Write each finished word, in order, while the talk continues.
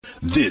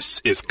This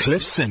is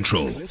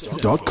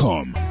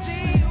CliffCentral.com.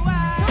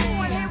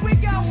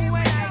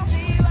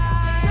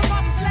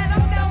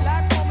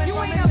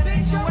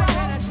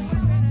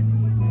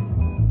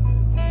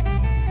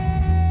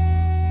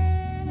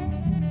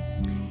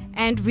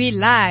 And we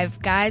live,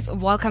 guys.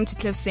 Welcome to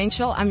Cliff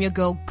Central. I'm your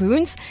girl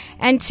Goons.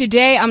 And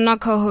today I'm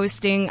not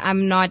co-hosting.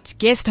 I'm not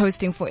guest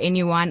hosting for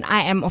anyone.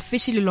 I am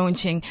officially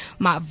launching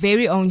my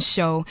very own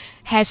show.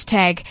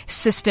 Hashtag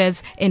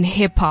Sisters in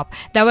Hip Hop.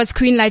 That was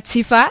Queen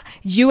Latifah,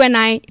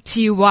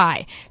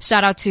 UNITY.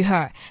 Shout out to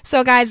her.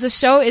 So guys, the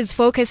show is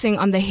focusing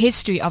on the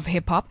history of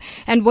hip hop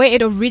and where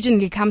it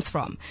originally comes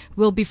from.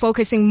 We'll be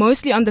focusing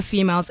mostly on the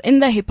females in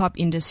the hip hop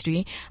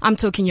industry. I'm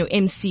talking your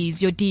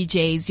MCs, your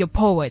DJs, your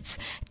poets,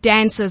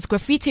 dancers,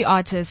 graffiti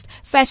artists,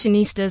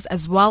 fashionistas,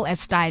 as well as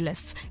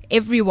stylists.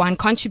 Everyone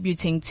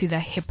contributing to the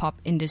hip hop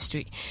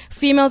industry.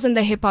 Females in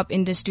the hip hop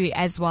industry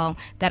as well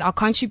that are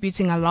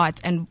contributing a lot,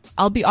 and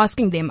I'll be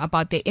asking them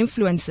about their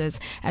influences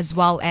as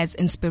well as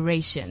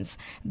inspirations.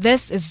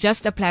 This is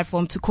just a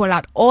platform to call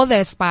out all the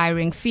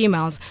aspiring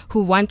females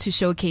who want to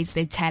showcase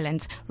their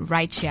talent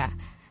right here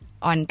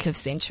on Cliff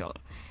Central.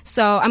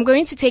 So I'm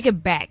going to take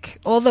it back,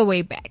 all the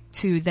way back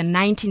to the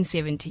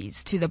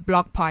 1970s, to the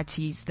block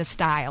parties, the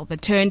style, the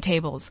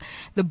turntables,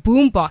 the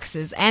boom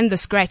boxes, and the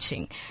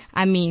scratching.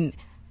 I mean,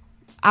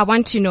 I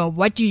want to know,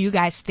 what do you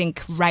guys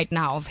think right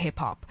now of hip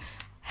hop?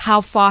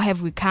 How far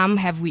have we come?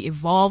 Have we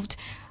evolved?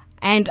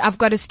 And I've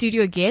got a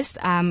studio guest.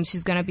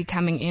 She's going to be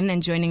coming in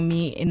and joining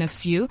me in a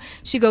few.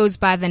 She goes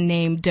by the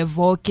name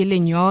Devoki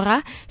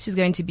Lenyora. She's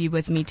going to be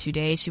with me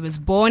today. She was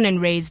born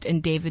and raised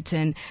in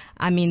Davidton.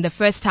 I mean, the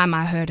first time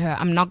I heard her,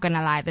 I'm not going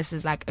to lie, this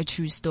is like a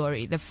true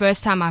story. The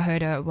first time I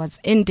heard her was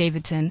in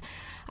Davidton.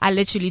 I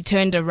literally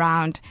turned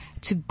around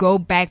to go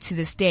back to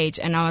the stage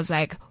and I was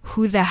like,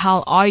 who the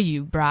hell are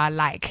you, bruh?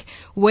 Like,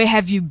 where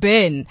have you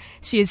been?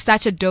 She is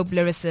such a dope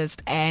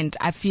lyricist, and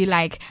I feel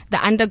like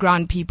the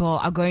underground people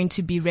are going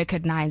to be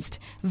recognized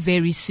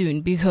very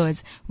soon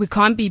because we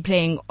can't be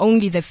playing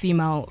only the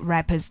female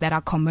rappers that are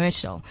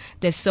commercial.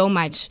 There's so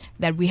much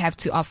that we have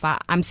to offer.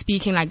 I'm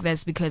speaking like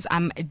this because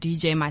I'm a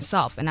DJ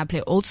myself and I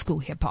play old school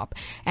hip hop,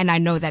 and I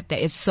know that there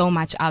is so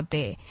much out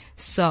there.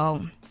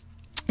 So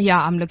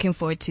yeah, I'm looking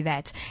forward to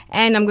that.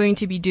 And I'm going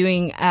to be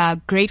doing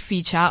a great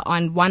feature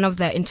on one of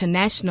the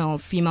international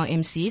female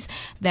MCs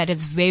that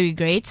is very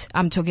great.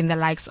 I'm talking the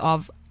likes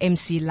of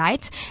MC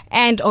Light.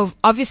 And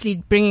obviously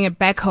bringing it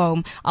back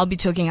home, I'll be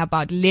talking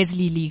about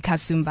Leslie Lee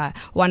Kasumba,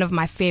 one of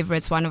my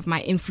favorites, one of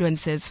my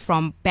influences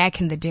from back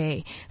in the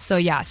day. So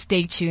yeah,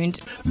 stay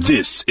tuned.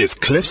 This is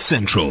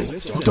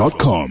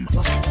CliffCentral.com.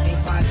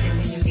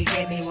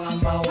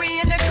 We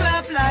in the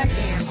club like,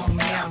 damn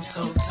homie, I'm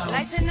so tough.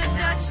 Lights in the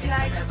Dutch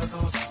like, never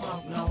gonna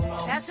smoke no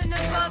more. That's in the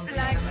pub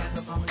like,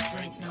 never gonna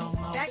drink no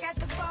more. Back at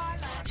the bar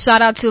like.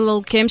 Shout out to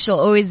Lil Kim. She'll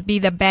always be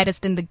the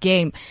baddest in the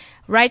game.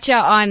 Right here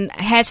on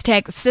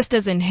hashtag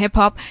Sisters in Hip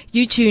Hop.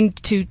 You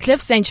tuned to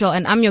Cliff Central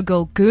and I'm your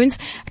girl Goons.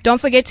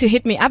 Don't forget to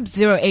hit me up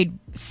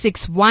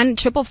 0861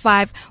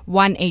 555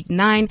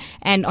 189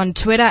 and on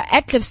Twitter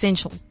at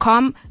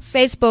CliffCentral.com,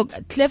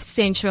 Facebook Cliff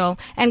Central,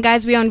 and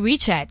guys, we're on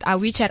WeChat. Our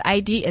WeChat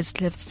ID is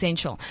Cliff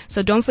Central.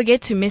 So don't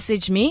forget to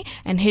message me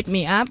and hit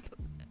me up.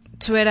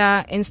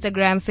 Twitter,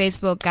 Instagram,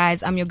 Facebook,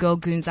 guys, I'm your girl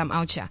Goons, I'm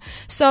out here.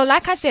 So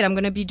like I said, I'm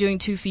going to be doing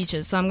two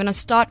features. So I'm going to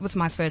start with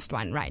my first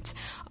one, right?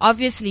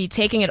 Obviously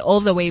taking it all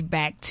the way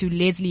back to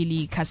Leslie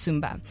Lee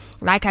Kasumba.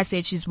 Like I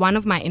said, she's one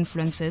of my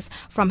influences,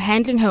 from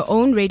handling her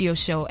own radio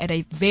show at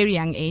a very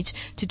young age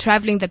to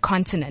traveling the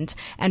continent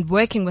and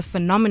working with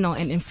phenomenal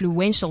and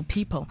influential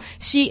people.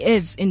 She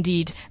is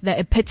indeed the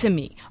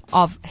epitome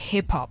of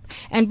hip hop,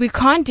 and we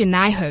can't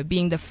deny her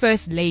being the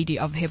first lady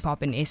of hip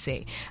hop in SA.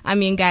 I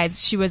mean,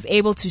 guys, she was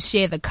able to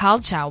share the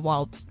culture,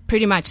 while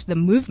pretty much the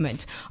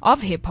movement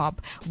of hip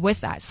hop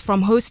with us,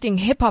 from hosting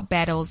hip hop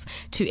battles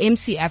to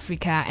MC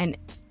Africa and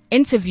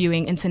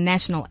interviewing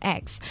international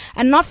acts,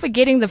 and not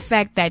forgetting the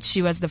fact that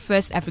she was the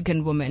first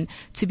African woman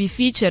to be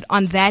featured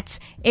on that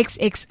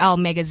XXL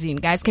magazine.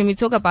 Guys, can we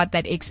talk about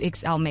that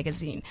XXL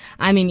magazine?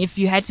 I mean, if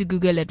you had to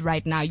Google it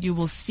right now, you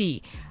will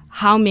see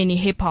how many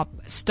hip hop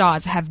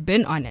stars have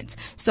been on it.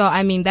 So,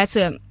 I mean, that's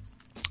a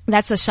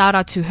shout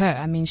out to her.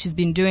 I mean, she's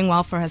been doing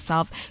well for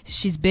herself.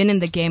 She's been in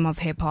the game of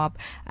hip hop,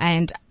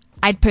 and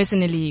I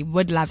personally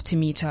would love to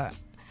meet her.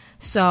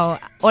 So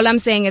all I'm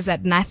saying is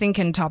that nothing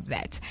can top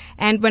that.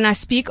 And when I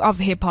speak of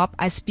hip hop,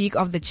 I speak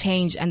of the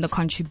change and the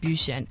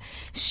contribution.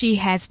 She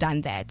has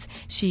done that.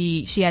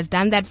 She has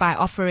done that by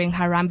offering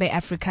Harambe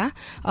Africa,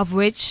 of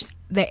which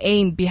the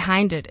aim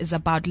behind it is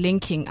about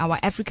linking our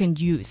African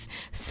youth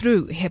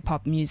through hip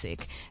hop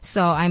music.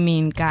 So, I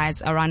mean,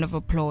 guys, a round of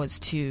applause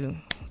to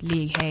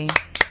Lee. Hey,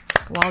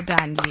 well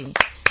done, Lee.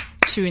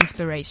 True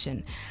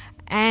inspiration.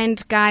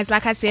 And guys,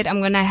 like I said, I'm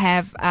going to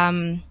have,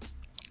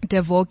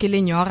 Devoki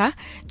Lenyora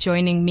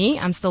joining me.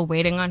 I'm still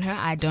waiting on her.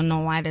 I don't know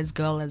why this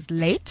girl is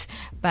late,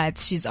 but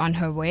she's on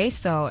her way,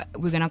 so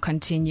we're gonna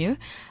continue.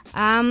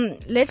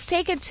 Let's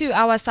take it to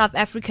our South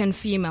African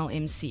female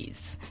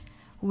MCs.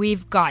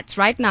 we've got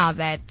right now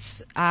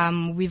that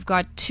we've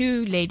got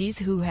 2 ladies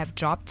who have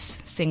dropped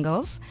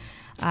singles.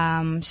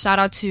 Shout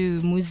out to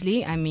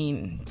Musli. I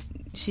mean,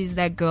 she's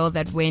that girl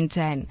that went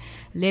and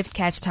left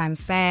Catch Time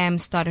Fam,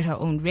 started her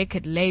own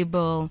record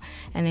label,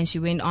 and then she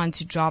went on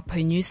to drop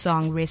her new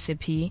song,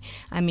 Recipe.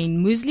 I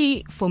mean,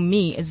 Musli, for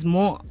me, is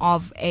more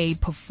of a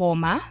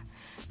performer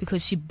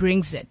because she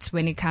brings it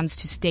when it comes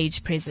to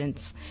stage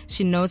presence.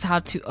 She knows how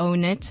to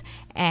own it,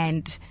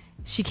 and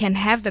she can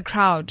have the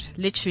crowd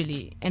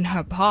literally in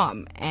her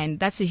palm, and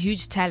that's a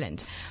huge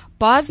talent.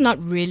 Bars,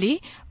 not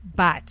really,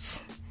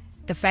 but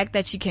the fact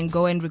that she can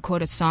go and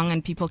record a song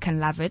and people can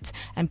love it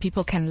and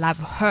people can love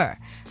her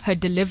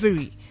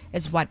delivery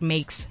is what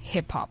makes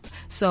hip hop.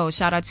 So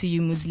shout out to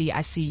you, Musli.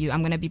 I see you.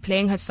 I'm going to be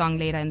playing her song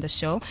later in the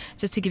show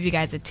just to give you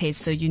guys a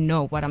taste so you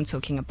know what I'm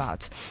talking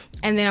about.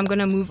 And then I'm going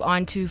to move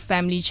on to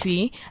Family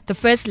Tree, the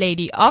first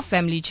lady of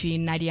Family Tree,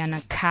 Nadia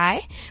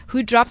Nakai,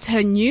 who dropped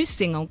her new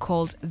single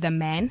called The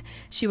Man.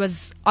 She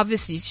is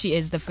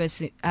the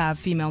first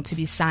female to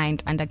be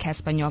signed under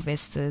Casper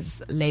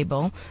Nyovest's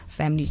label,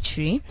 Family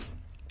Tree.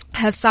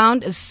 Her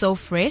sound is so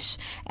fresh,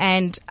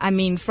 and I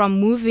mean,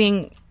 from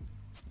moving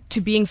to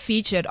being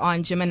featured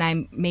on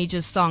Gemini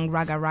Major's song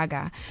Raga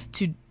Raga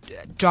to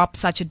drop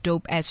such a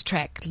dope ass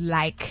track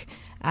like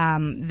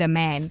The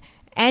Man,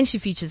 and she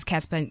features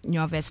Casper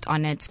Nyovest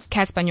on it.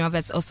 Casper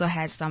Nyovest also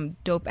has some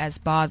dope ass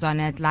bars on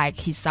it, like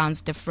he sounds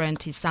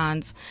different,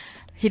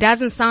 he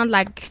doesn't sound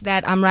like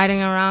that I'm riding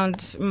around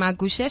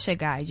Magusheshe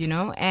guy, you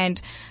know. And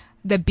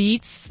the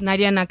beats,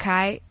 Nadia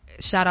Nakai,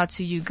 shout out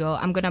to you, girl.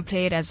 I'm going to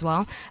play it as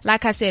well.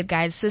 Like I said,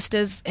 guys,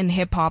 Sisters in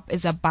Hip Hop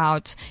is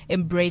about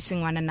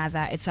embracing one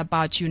another. It's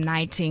about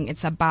uniting.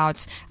 It's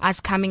about us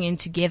coming in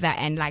together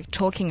and like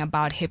talking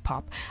about hip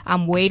hop.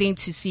 I'm waiting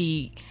to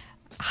see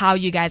how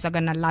you guys are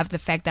going to love the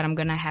fact that I'm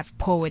going to have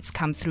poets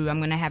come through. I'm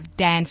going to have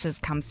dancers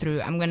come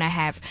through. I'm going to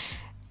have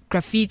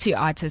graffiti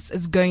artists.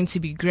 Is going to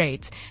be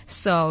great.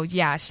 So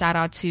yeah, shout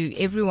out to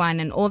everyone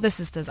and all the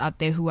sisters out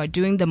there who are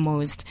doing the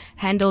most.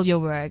 Handle your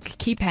work,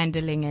 keep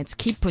handling it,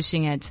 keep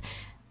pushing it.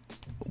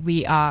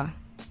 We are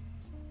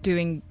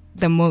doing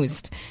the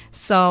most.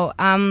 So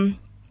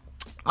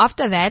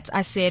after that,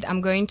 I said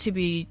I'm going to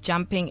be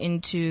jumping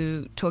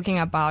into talking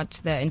about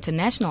the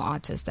international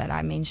artist that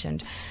I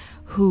mentioned,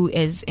 who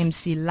is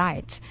MC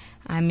Lyte.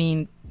 I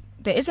mean,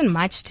 there isn't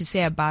much to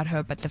say about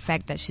her but the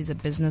fact that she's a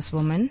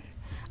businesswoman,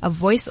 a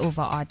voiceover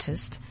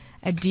artist,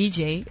 a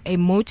DJ, a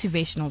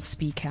motivational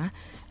speaker,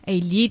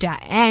 a leader,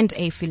 and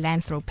a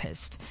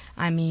philanthropist.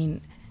 I mean,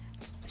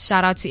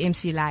 shout out to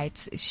MC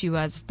Lyte. She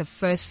was the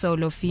first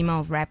solo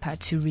female rapper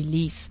to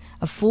release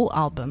a full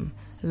album,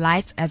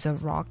 Light as a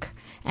Rock.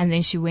 And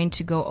then she went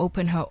to go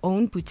open her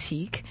own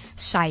boutique,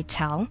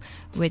 Shy-Tel,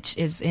 which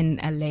is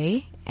in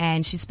LA.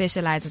 And she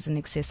specializes in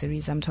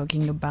accessories. I'm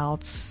talking the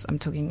belts, I'm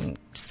talking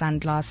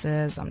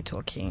sunglasses, I'm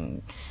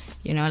talking,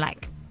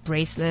 like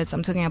bracelets.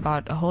 I'm talking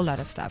about a whole lot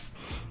of stuff.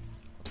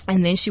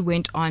 And then she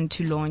went on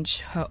to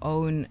launch her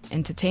own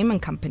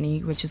entertainment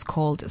company, which is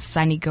called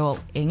Sunny Girl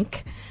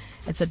Inc.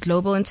 It's a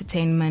global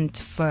entertainment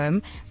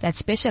firm that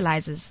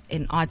specializes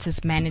in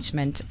artist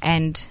management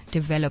and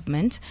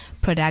development,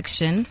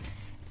 production,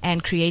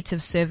 and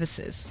creative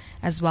services,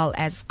 as well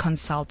as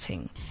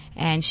consulting.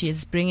 And she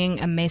is bringing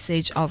a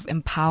message of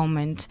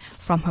empowerment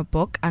from her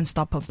book,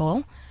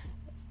 Unstoppable,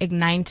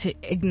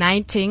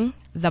 igniting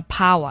the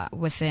power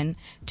within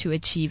to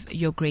achieve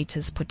your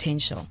greatest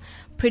potential.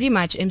 Pretty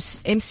much,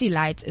 MC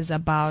Lyte is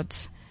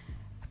about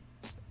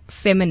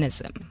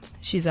feminism.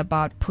 She's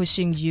about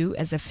pushing you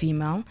as a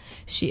female.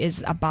 She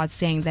is about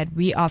saying that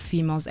we are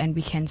females and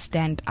we can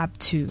stand up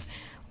to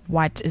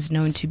what is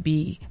known to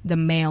be the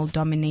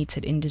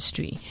male-dominated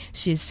industry.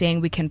 She is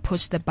saying we can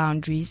push the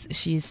boundaries.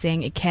 She is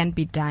saying it can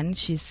be done.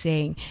 She's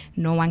saying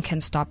no one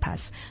can stop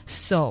us.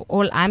 So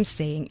all I'm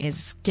saying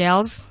is,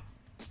 girls,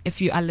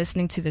 if you are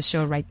listening to the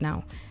show right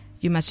now,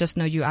 you must just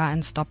know you are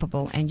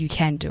unstoppable and you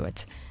can do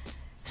it.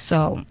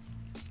 So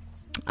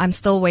I'm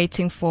still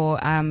waiting for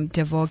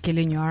Devo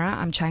Gilignora.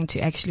 I'm trying to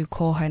actually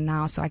call her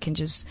now so I can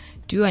just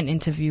do an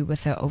interview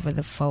with her over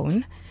the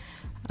phone.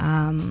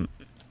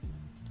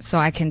 So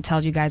I can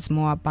tell you guys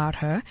more about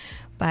her.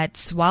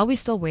 But while we're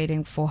still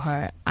waiting for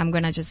her, I'm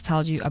going to just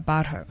tell you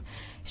about her.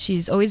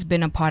 She's always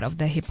been a part of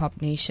the Hip Hop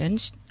Nation.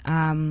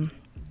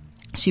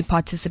 She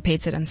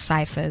participated in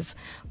cyphers,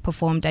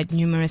 performed at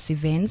numerous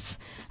events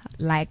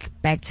like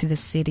Back to the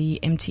City,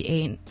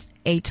 MTA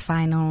 8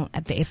 final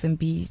at the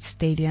FNB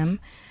Stadium,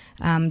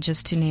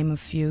 just to name a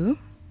few.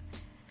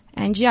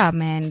 And yeah,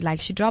 man, like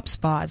she drops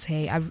bars.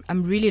 Hey,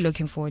 I'm really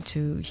looking forward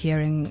to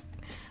hearing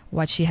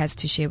what she has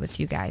to share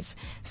with you guys.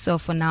 So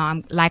for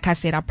now, like I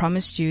said, I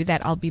promised you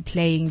that I'll be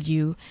playing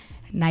you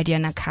Nadia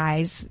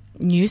Nakai's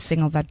new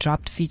single that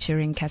dropped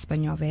featuring Casper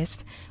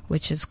Nyovest,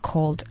 which is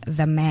called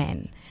The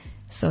Man.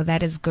 So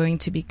that is going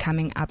to be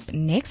coming up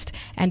next.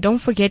 And don't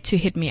forget to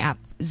hit me up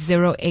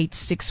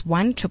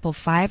 0861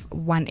 555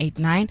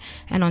 189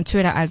 and on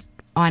Twitter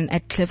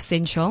at Cliff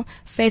Central,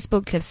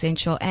 Facebook Cliff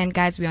Central, and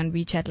guys, we're on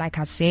WeChat like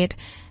I said.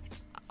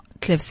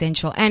 Cliff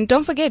Central. And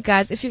don't forget,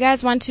 guys, if you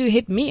guys want to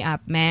hit me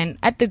up, man,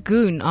 at The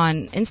Goon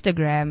on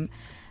Instagram,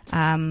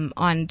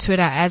 on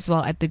Twitter as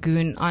well at The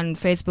Goon. On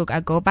Facebook, I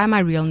go by my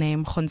real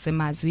name, Khonse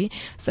Mazwi.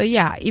 So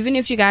yeah, even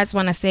if you guys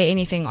want to say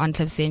anything on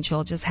Cliff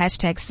Central, just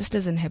hashtag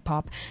Sisters in Hip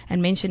Hop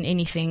and mention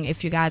anything.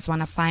 If you guys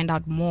want to find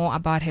out more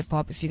about hip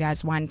hop, if you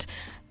guys want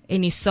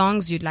any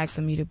songs you'd like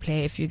for me to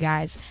play, if you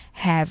guys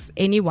have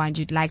anyone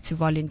you'd like to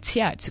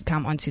volunteer to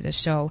come onto the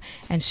show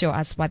and show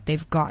us what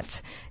they've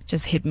got,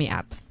 just hit me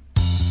up.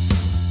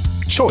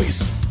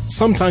 Choice.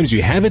 Sometimes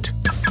you have it,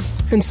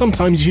 and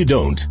sometimes you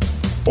don't.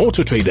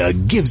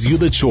 AutoTrader gives you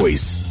the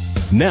choice.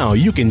 Now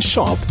you can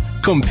shop,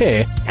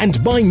 compare,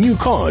 and buy new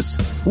cars.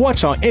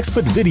 Watch our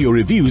expert video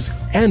reviews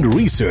and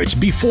research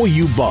before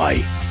you buy.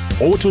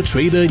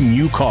 AutoTrader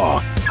New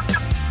Car.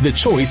 The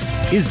choice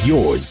is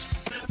yours.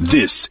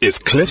 This is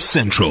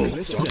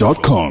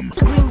CliffCentral.com.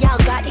 The green y'all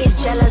got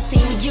is jealousy.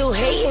 You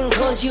hating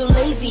cause you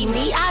lazy.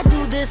 Me, I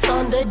do this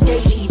on the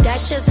daily.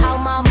 That's just how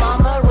my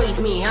mama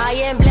raised me. I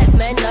am blessed,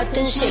 man,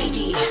 nothing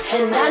shady.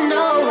 And I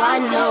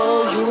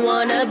know you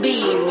wanna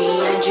be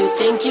me. And you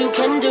think you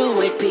can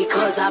do it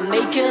because I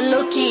make it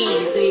look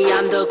easy.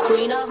 I'm the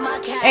queen of my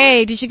cat.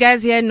 Hey, did you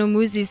guys hear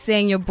Nomuzi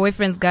saying your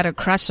boyfriend's got a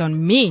crush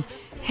on me?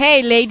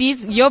 Hey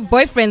ladies, your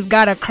boyfriend's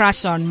got a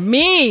crush on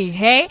me,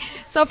 hey?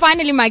 So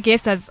finally my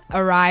guest has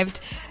arrived.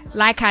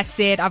 Like I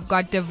said, I've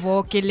got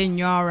Devo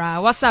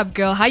Kilinyora. What's up,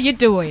 girl? How you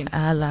doing?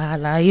 Hello,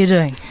 how you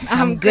doing?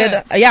 I'm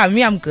good. Yeah,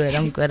 I'm good.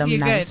 I'm You're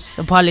nice.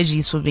 Good.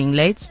 Apologies for being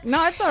late.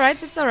 No, it's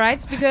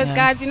alright. Because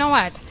guys, you know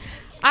what?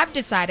 I've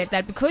decided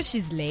that because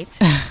she's late,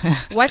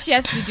 what she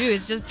has to do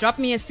is just drop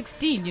me a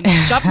 16,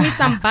 drop me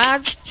some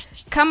bars.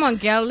 Come on,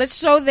 girl. Let's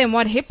show them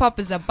what hip hop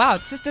is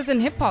about. Sisters in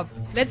hip hop.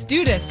 Let's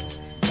do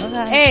this.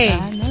 Alright, hey,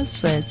 no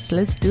sweats.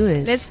 Let's do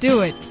it.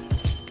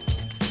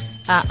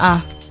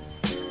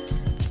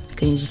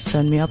 Can you just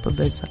turn me up a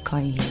bit so I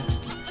can't hear?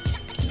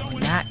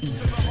 Nothing.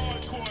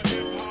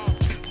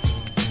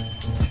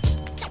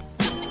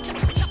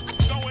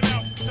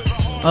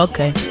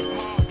 Okay.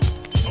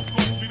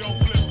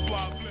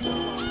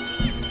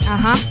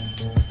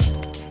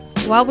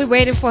 While we're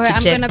waiting for her,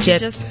 I'm gonna be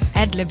check. just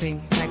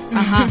ad-libbing. Like,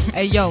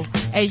 hey yo.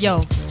 Hey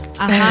yo.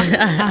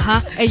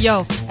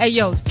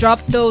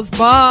 Drop those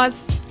bars.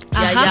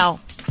 Yeah.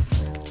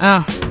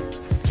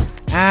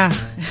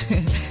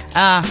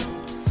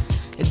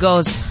 It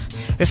goes.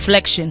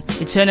 Reflection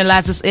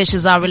eternalizes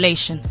issues our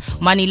relation.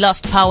 Money,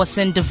 lust, power,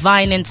 sin,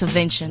 divine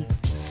intervention.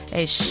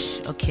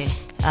 Okay.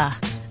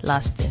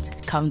 Lost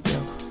it. Come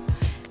through.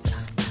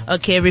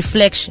 Okay,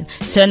 reflection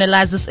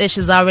eternalizes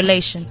issues our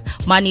relation.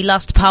 Money,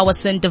 lust, power,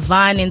 sin,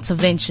 divine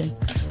intervention.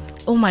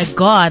 Oh my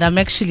God, I'm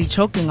actually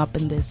choking up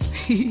in this.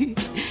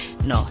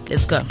 No,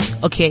 let's go.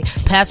 Okay,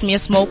 pass me a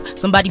smoke.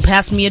 Somebody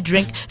pass me a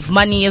drink. If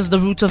money is the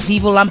root of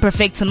evil, I'm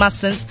perfect in my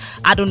sins.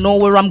 I don't know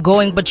where I'm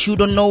going, but you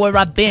don't know where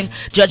I've been.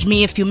 Judge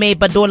me if you may,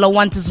 but all I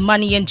want is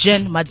money and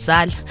gin.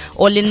 Madzal,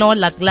 all in all,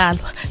 like lalo.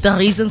 The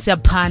reasons you're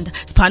panda.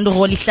 Spando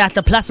roli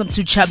hlata, plus I'm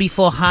too chubby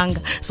for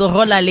hunger. So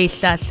rola le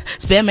hlata,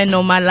 spare me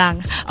no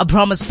malang. I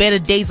promise better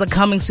days are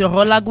coming, so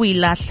rola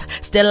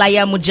guilatla. Still I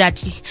am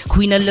Mujaji,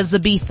 Queen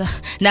Elizabetha.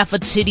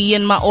 Nefertiti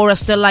in my aura,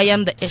 still I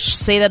am the ish.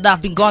 Say that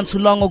I've been gone too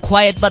long or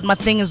quiet, but my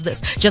thing is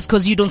this. Just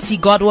cause you don't see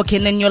God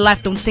working in your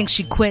life, don't think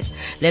she quit.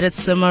 Let it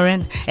simmer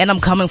in, and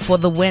I'm coming for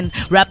the win.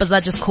 Rappers are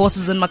just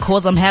courses in my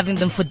cause, I'm having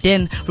them for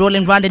din.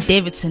 Rolling round at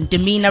Davidson,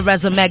 demeanor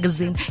as a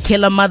magazine.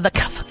 Killer mother,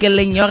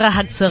 killing your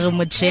hagtere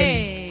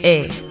muchin.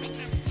 Hey.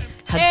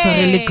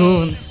 Hagtere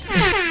goons.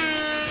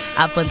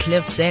 Up on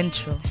Cliff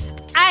Central.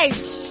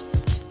 Aight.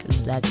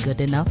 Is that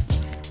good enough?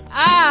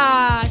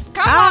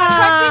 Come on,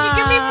 continue.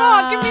 Give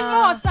me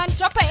more, son.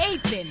 Drop an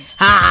 8 then.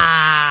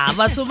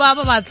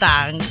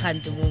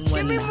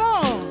 Give me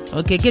more.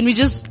 Okay, can we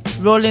just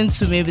roll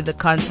into maybe the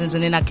contents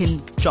and then I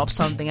can drop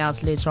something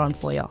else later on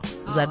for y'all?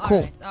 Is that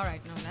cool? All right.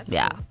 No, that's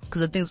Yeah, cool.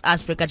 because the thing's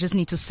Asperg, I just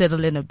need to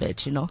settle in a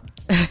bit,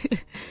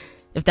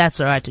 If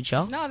that's alright with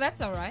y'all. No,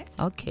 that's all right.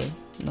 Okay,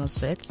 no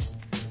sweat.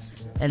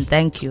 And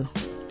thank you.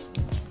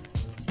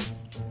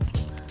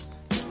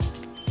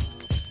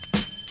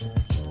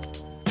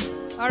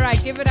 All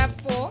right, give it up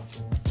for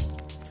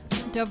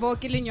Devo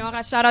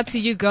Kilinyora. Shout out to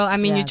you, girl. I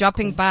mean, Yeah, you're it's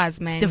dropping cool. bars,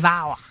 man.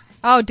 Devour.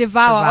 Oh,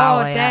 Devour.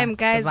 Devour, Oh, yeah. damn,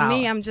 guys. Devour.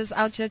 Me, I'm just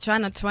out here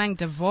trying to twang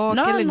Devo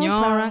No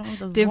Kilinyora.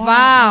 problem.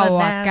 Devour,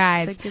 Dance,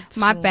 guys. take it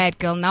My slow. bad,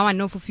 girl. Now I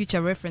know for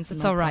future reference.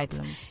 It's No all right.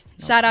 problems.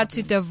 No Shout out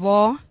to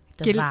Devo.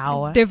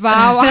 Devour.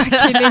 Devour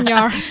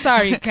Kilinyora.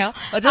 Sorry, girl.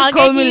 Or just I'll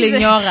call get me easy.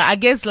 Linyora. I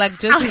guess just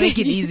to make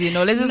it easy,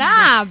 Let's just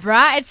Nah,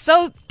 bruh. It's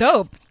so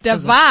dope.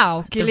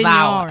 Devour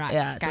Kilinyora.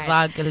 Yeah, guys.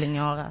 Devour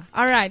Kilinyora.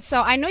 All right.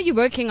 So I know you're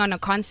working on a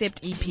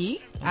concept EP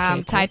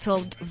cool.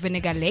 titled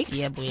Vinegar Lakes.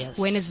 Yeah, boy, yes.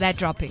 When is that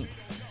dropping?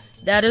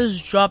 That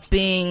is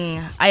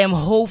dropping, I am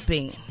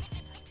hoping,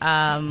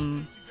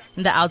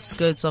 in the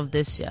outskirts of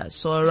this year.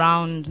 So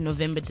around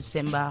November,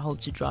 December, I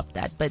hope to drop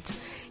that. But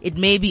it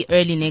may be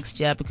early next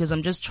year because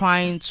I'm just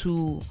trying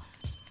to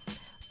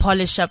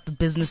polish up the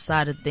business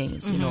side of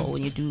things. You know,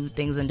 when you do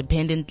things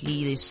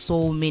independently, there's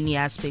so many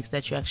aspects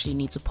that you actually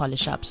need to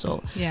polish up.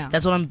 So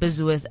that's what I'm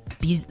busy with.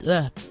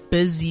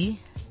 Busy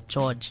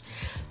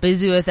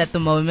with at the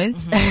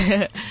moment.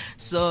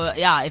 So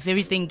yeah, if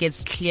everything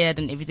gets cleared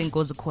and everything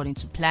goes according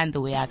to plan,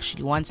 the way I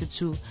actually want it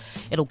to,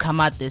 it'll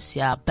come out this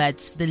year.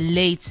 But the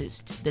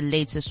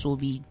latest will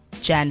be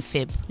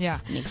Jan-Feb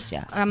next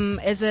year.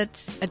 Is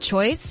it a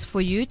choice for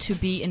you to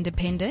be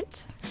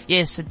independent?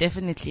 Yes, it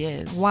definitely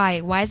is.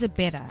 Why? Why is it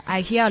better?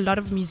 I hear a lot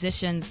of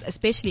musicians,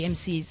 especially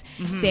MCs,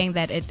 saying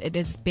that it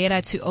is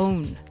better to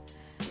own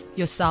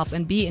yourself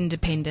and be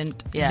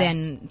independent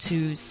than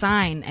to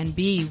sign and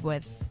be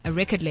with a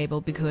record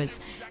label because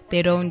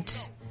they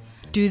don't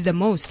do the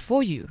most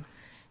for you.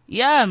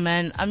 Yeah,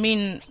 man. I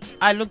mean,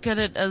 I look at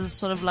it as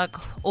sort of like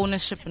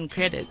ownership and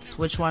credits.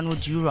 Which one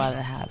would you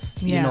rather have?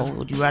 You know,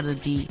 would you rather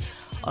be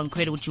on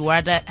credit? Would you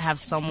rather have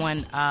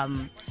someone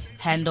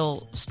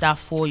handle stuff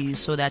for you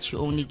so that you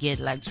only get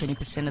like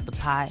 20% of the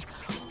pie?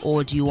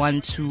 Or do you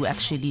want to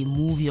actually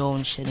move your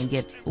own shit and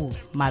get, oh,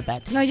 my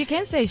bad. No, you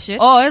can say shit.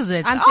 Oh, is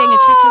it? I'm saying it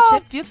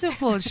shit.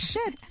 Beautiful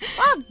shit.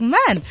 Fuck,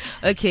 man.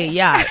 Okay,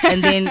 yeah.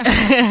 And then,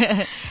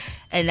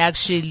 and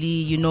actually,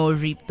 you know,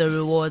 reap the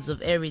rewards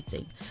of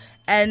everything.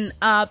 And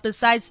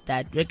besides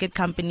that, record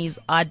companies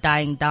are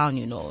dying down,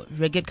 you know.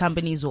 Record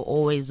companies were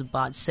always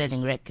about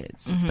selling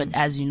records. But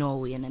as you know,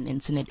 we're in an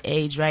internet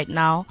age right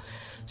now.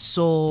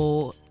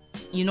 So,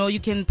 you know, you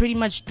can pretty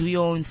much do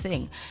your own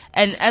thing.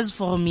 And as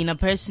for Mina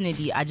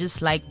personally, I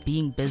just like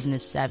being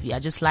business savvy. I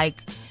just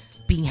like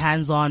being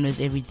hands-on with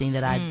everything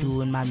that I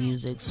do in my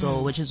music.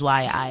 So, which is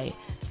why I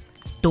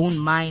don't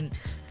mind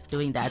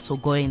doing that, so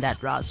going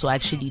that route. So I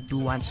actually do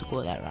want to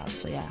go that route.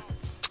 So yeah.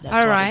 That's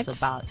all what right. it's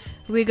about.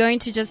 We're going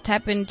to just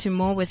tap into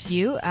more with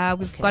you.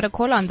 We've got a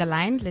caller on the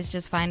line. Let's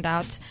just find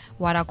out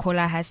what our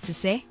caller has to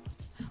say.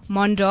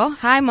 Mondo.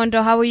 Hi,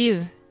 Mondo. How are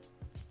you?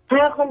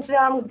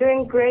 I'm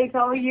doing great.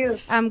 How are you?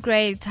 I'm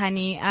great,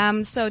 honey.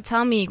 So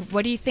tell me,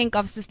 what do you think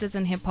of Sisters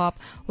in Hip Hop?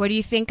 What do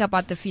you think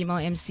about the female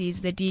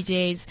MCs, the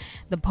DJs,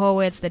 the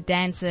poets, the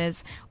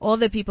dancers, all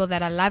the people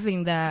that are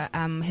loving the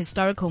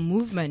historical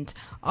movement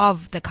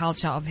of the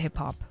culture of hip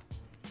hop?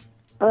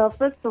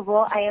 First of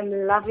all, I am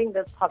loving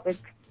this topic.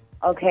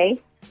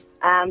 Okay,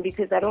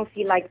 because I don't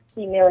feel like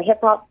female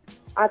hip hop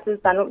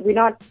artists we're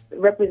not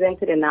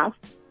represented enough.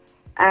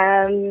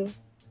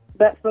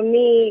 But for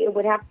me, it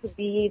would have to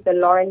be the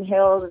Lauryn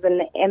Hills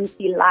and the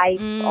MC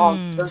Lights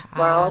of this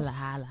world.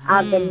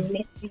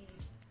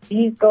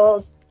 These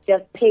girls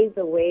just paved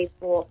the way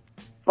for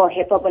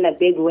hip hop in a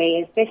big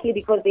way, especially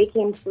because they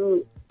came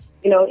through,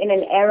 you know, in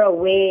an era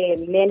where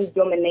men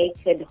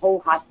dominated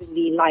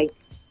wholeheartedly, like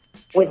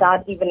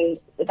without even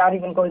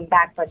going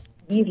back. But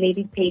these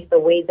ladies paved the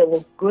way. They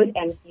were good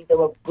MCs. They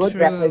were good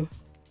rappers.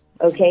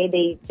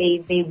 Okay,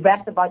 they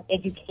rapped about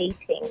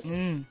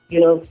educating, you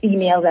know,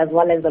 females as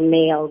well as the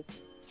males.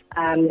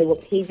 They were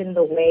paving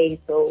the way.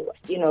 So,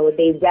 you know,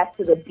 they rapped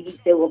to the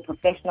beat. They were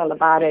professional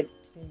about it.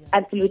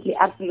 Absolutely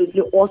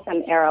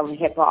awesome era of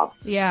hip hop.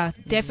 Yeah,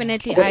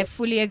 definitely. I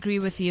fully agree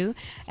with you.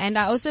 And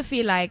I also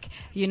feel like,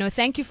 you know,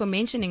 thank you for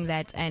mentioning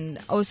that and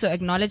also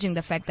acknowledging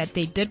the fact that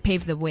they did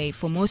pave the way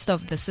for most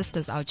of the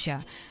sisters out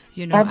here.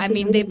 You know, Absolutely.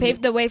 I mean, they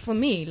paved the way for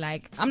me.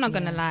 Like, I'm not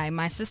gonna lie.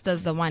 My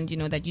sister's the one, you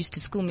know, that used to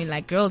school me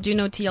like, girl, do you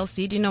know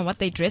TLC? Do you know what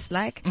they dress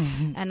like?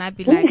 And I'd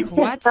be like,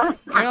 what?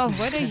 Girl,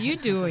 what are you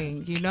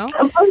doing? You know?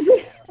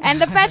 And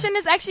the fashion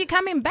is actually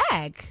coming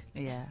back.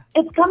 Yeah.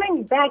 It's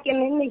coming back and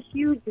in a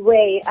huge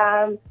way.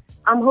 I'm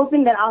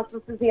hoping that our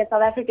sisters here in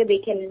South Africa, they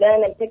can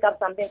learn and pick up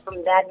something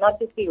from that, not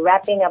just be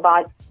rapping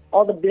about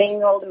all the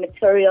bling, all the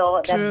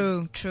material.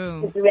 True.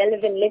 That's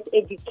relevant. Let's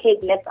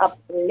educate, let's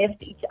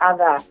uplift each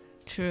other.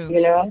 True.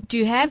 You know? Do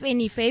you have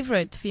any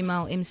favorite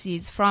female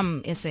MCs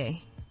from SA?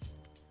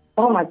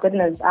 Oh my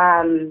goodness.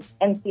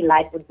 MC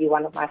Light would be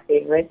one of my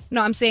favorites.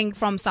 No, I'm saying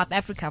from South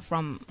Africa,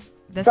 from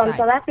this From side.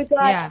 South Africa,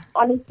 Yeah.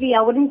 honestly,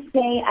 I wouldn't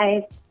say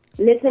I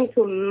listen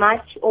to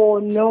much or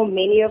know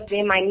many of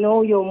them. I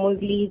know your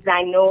Muslims,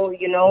 I know,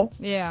 you know,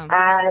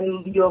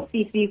 your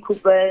Fifi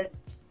Coopers,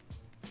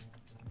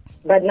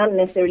 but not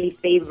necessarily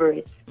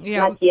favorites.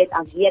 Yeah. Not yet.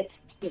 I've yet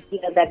to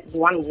hear that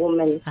one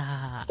woman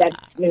that,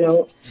 you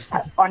know,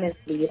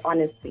 honestly.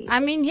 I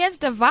mean, here's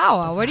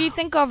Devour. What do you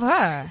think of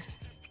her?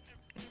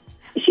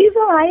 She's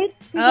alright.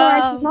 She's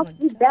alright. She's not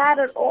too bad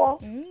at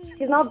all.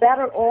 She's not bad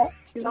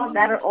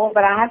at all,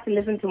 but I have to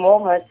listen to more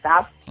of her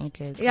stuff.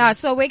 Okay. Yeah,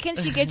 so where can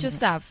she get your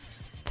stuff?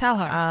 Tell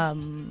her.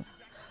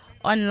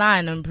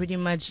 Online and pretty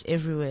much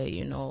everywhere,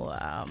 you know,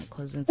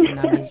 Cousin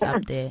Tsunami is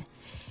up there.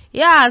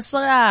 Yeah, so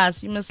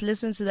you must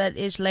listen to that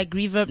ish, like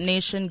Reverb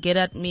Nation, Get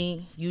At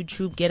Me,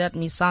 YouTube, Get At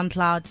Me,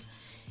 SoundCloud,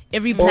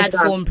 every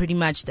platform pretty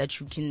much that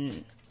you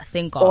can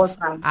think of.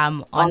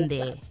 I'm on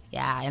there.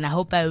 Yeah, and I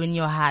hope I win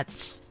your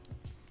hearts.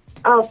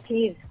 Oh,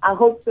 please. I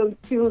hope so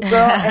too,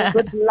 girl. And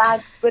good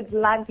luck. Good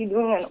luck. You're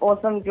doing an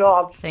awesome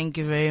job. Thank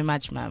you very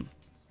much, ma'am.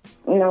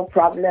 No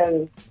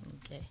problem.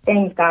 Okay.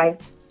 Thanks, guys.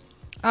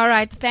 All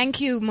right.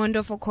 Thank you,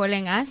 Mondo, for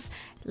calling us.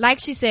 Like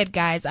she said,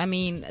 guys, I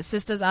mean,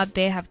 sisters out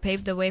there have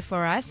paved the way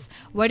for us.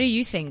 What do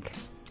you think?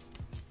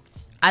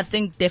 I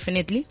think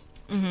definitely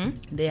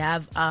they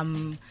have,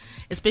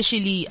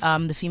 especially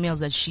the females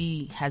that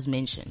she has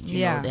mentioned.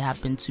 You know, they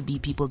happen to be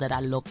people that I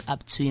look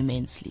up to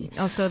immensely.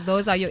 Oh, so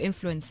those are your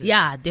influences?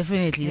 Yeah,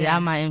 definitely. They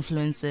are my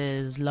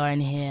influences.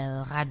 Lauryn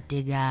Hill, Rad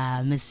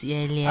Digger, Missy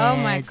Elliott. Oh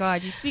my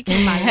God, you're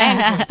speaking my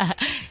language.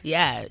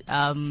 Yeah,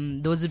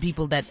 those are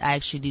people that I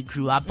actually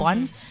grew up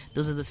on.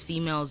 Those are the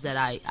females that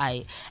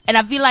and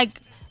I feel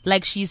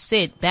like she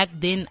said, back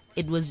then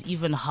it was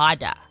even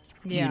harder,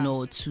 you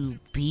know, to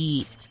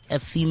be a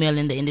female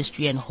in the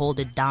industry and hold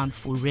it down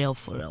for real.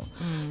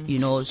 You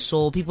know,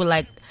 so people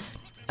like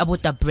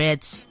Abuta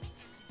Brett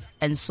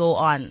and so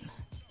on,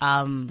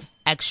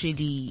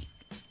 actually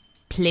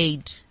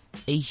played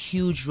a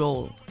huge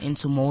role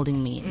into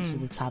molding me into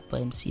the type of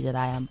MC that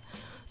I am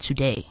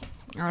today.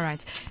 All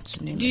right.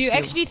 Do you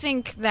actually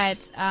think that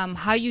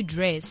how you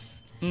dress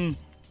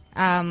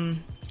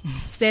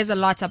says a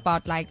lot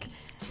about like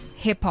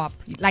hip hop,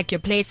 like your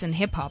place in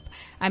hip hop?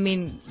 I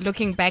mean,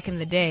 looking back in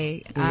the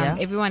day,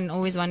 everyone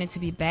always wanted to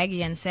be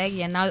baggy and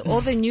saggy, and now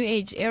all the new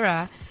age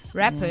era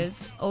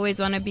rappers always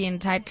want to be in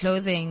tight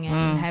clothing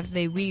and have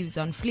their weaves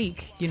on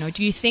fleek. You know,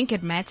 do you think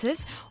it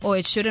matters or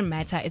it shouldn't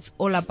matter? It's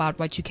all about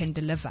what you can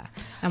deliver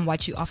and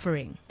what you're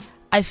offering.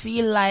 I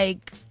feel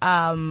like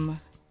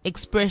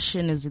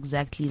expression is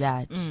exactly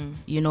that.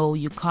 You know,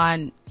 you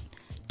can't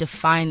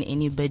define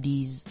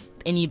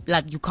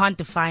you can't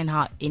define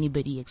how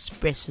anybody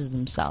expresses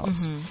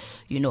themselves.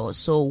 You know,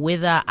 so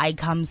whether I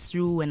come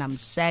through and I'm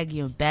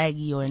saggy or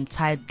baggy or in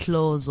tight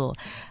clothes or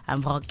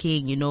I'm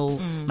rocking, you know,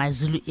 my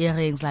Zulu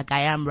earrings like I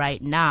am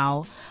right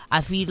now,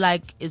 I feel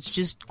like it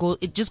just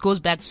goes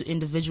back to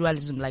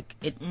individualism. Like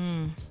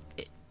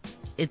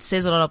it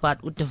says a lot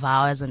about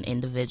Utavao as an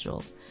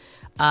individual,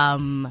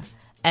 and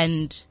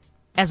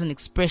as an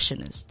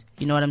expressionist.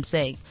 You know what I'm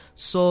saying?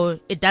 So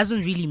it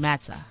doesn't really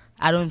matter.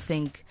 I don't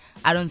think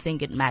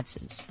it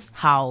matters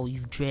how you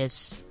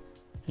dress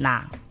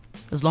now,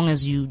 as long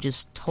as you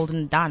just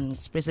holding it down,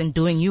 expressing,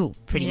 doing you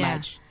pretty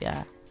much.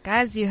 Yeah.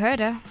 Guys, you heard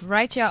her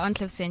right here on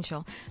Cliff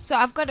Central. So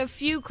I've got a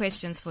few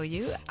questions for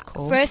you.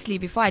 Cool. Firstly,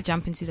 before I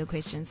jump into the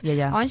questions,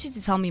 I want you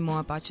to tell me more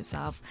about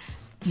yourself.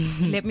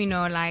 Let me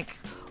know, like,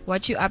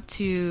 what you up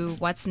to,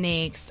 what's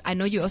next. I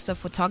know you're also a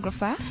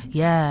photographer.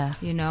 Yeah.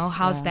 You know,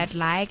 how's that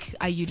like?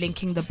 Are you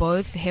linking the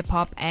both, hip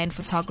hop and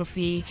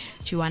photography?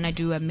 Do you want to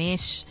do a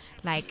mesh?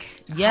 Like,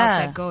 how's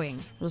that going?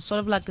 It was sort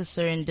of like a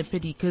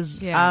serendipity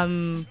because,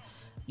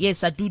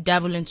 yes, I do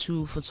dabble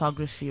into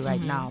photography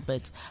right now,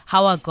 but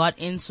how I got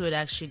into it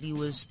actually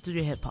was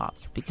through hip hop,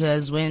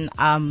 because when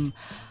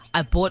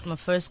I bought my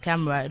first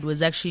camera, it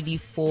was actually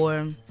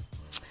for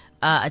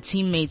a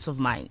teammates of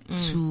mine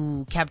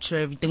to capture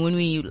everything when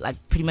we like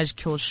pretty much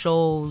kill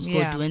shows,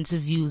 go do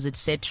interviews,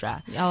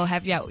 etc. I'll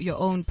have your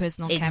own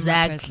personal camera.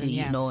 Exactly,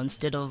 you know,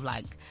 instead of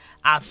like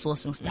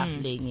outsourcing stuff.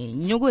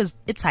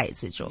 It's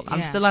tight,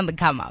 I'm still on the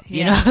come up,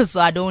 you know, so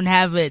I don't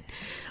have it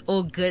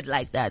all good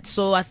like that.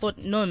 So I thought,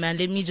 no man,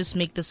 let me just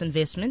make this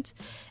investment.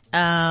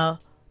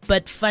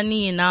 But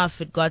funny enough,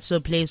 it got to a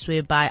place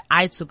whereby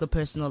I took a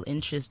personal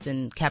interest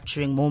in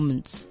capturing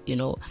moments, you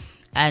know,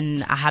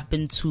 and I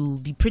happen to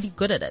be pretty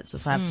good at it,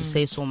 if I have to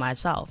say so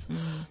myself.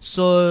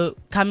 So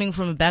coming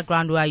from a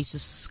background where I used to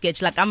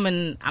sketch, like I'm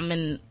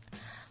an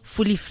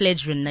fully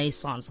fledged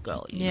Renaissance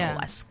girl, you know,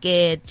 I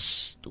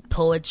sketch, do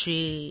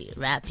poetry,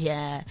 rap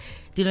here.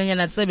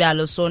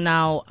 So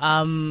now,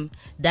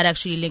 that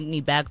actually linked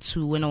me back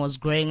to when I was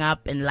growing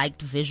up and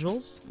liked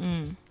visuals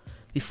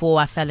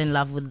before I fell in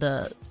love with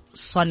the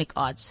sonic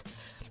arts,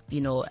 you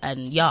know,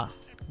 and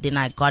then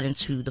I got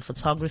into the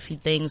photography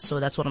thing. So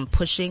that's what I'm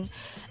pushing.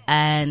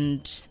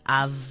 And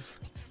I've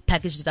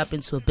packaged it up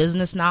into a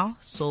business now.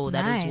 So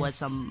that is what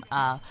I'm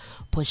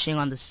pushing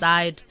on the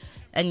side.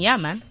 And yeah,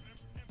 man.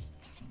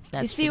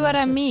 You see what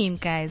I mean,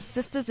 guys?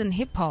 Sisters in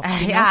hip hop.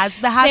 It's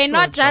the hustle. They're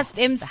not just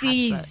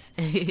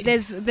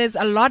MCs. There's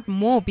a lot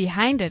more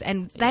behind it,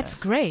 and that's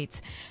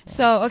great.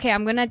 So, okay,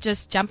 I'm gonna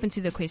just jump into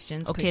the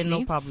questions. Okay, quickly.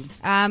 no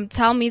problem.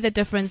 Tell me the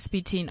difference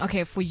between.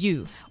 Okay, for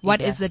you,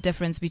 what is the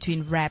difference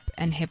between rap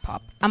and hip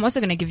hop? I'm also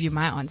gonna give you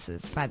my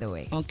answers, by the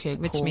way. Okay,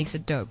 which cool. makes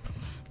it dope.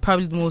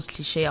 Probably the most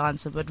cliche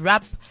answer, but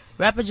rap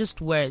are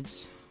just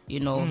words. You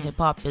know, hip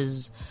hop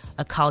is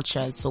a culture.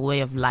 It's a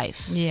way of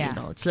life. Yeah. You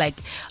know, it's like,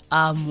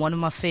 one of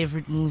my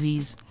favorite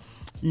movies,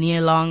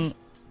 Near Long,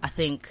 I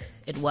think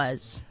it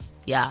was,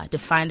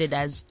 defined it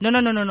as,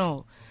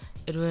 no.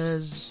 It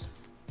was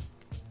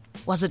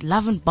it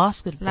Love and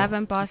Basketball? Love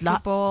and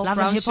Basketball, Love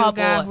Brown and Hip-Hop,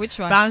 Sugar, which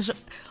one? Brown Sugar.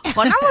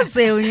 I would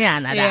say,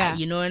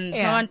 you know, and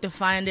someone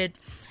defined it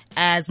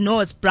as,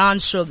 no, it's Brown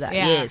Sugar.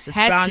 Yeah. Yes, it's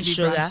Has brown to be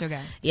sugar. Brown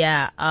Sugar.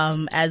 Yeah,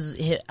 as,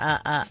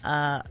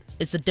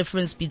 it's the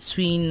difference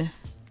between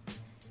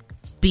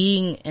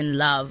being in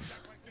love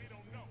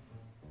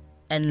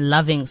and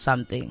loving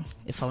something,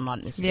 if I'm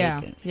not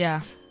mistaken.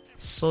 Yeah.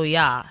 So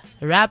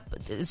rap,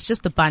 it's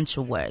just a bunch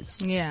of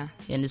words. Yeah.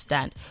 You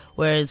understand?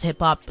 Whereas hip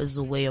hop is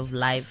a way of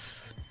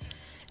life.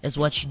 It's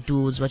what you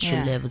do, it's what you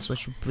Yeah. live, it's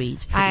what you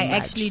breathe. I pretty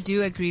much. actually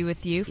do agree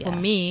with you. For Yeah.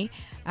 me,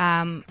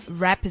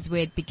 rap is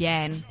where it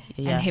began,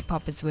 Yeah. and hip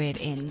hop is where it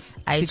ends.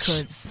 Aich.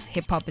 Because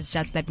hip hop is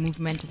just that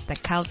movement, it's the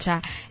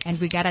culture, and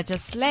we gotta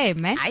just slay,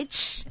 man.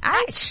 Aich.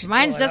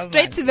 Mine's just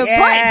straight to the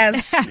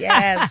yes, point.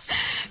 Yes.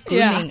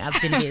 Yeah. Gooning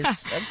up in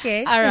this.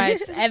 Okay. All right,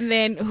 and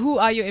then who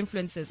are your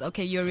influences?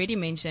 Okay, you already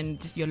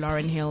mentioned your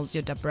Lauryn Hills,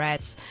 your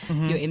Dabrats,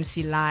 your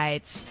MC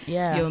Lights,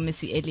 Yeah. your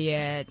Missy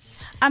Elliott.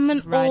 I'm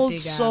an Rah old Digga.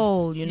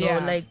 soul, you know,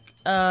 Yeah. like,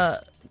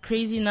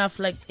 crazy enough,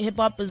 like, hip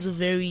hop is a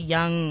very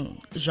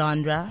young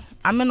genre.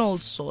 I'm an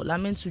old soul.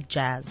 I'm into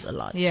jazz a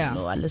lot. Yeah. You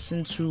know, I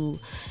listen to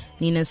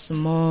Nina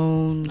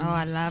Simone, Oh,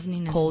 I love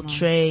Nina Simone.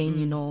 Coltrane,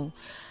 you know,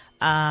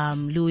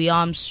 Louis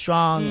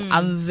Armstrong.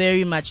 I'm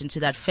very much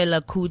into that.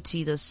 Fela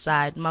Kuti, the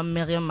side.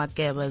 Miriam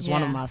Makeba is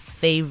one of Yeah. my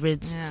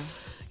favorites. Yeah.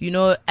 You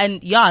know,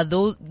 and yeah,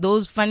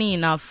 those funny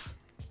enough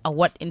are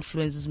what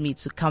influences me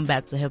to come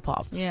back to hip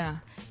hop. Yeah.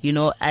 You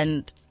know,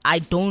 and I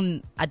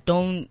don't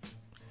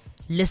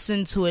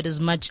listen to it as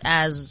much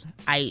as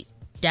I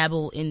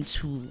dabble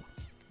into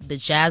the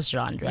jazz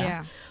genre.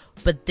 Yeah.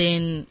 But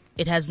then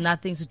it has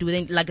nothing to do with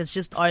it. Like, it's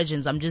just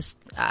origins. I'm just,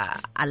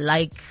 I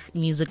like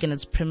music in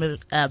its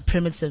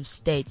primitive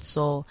state.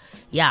 So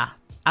yeah,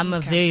 I'm a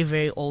very,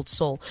 very old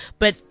soul.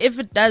 But if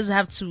it does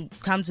have to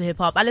come to hip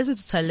hop, I listen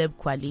to Talib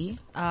Kweli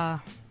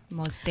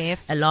Most Def.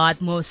 a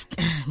lot. Most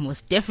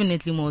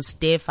definitely Most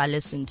Def. I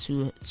listen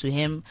to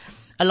him.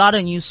 A lot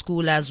of new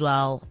school as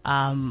well.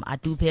 I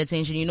do pay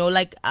attention, you know,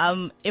 like,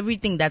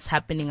 everything that's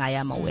happening I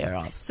am aware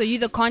of. So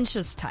you're the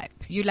conscious type.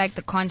 You like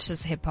the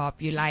conscious hip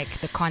hop. You like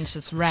the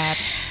conscious rap.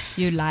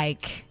 You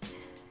like.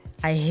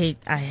 I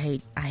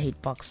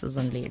hate boxes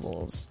and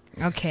labels.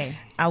 Okay.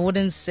 I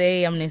wouldn't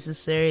say I'm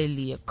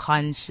necessarily a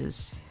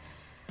conscious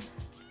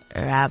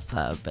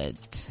rapper,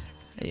 but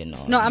you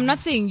know. No, I'm not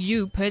saying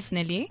you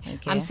personally.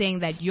 Okay. I'm saying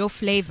that your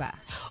flavor,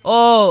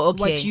 Oh, okay.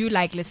 what you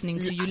like listening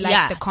to, you like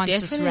Yeah, the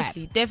conscious rap.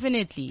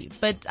 definitely.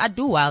 But I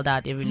do wild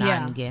out every now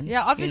Yeah. and again.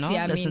 Yeah, obviously, You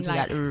know? I Listen mean, to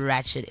like- that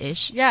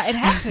ratchet-ish. Yeah, it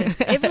happens.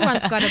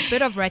 Everyone's got a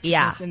bit of ratchetness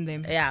Yeah, in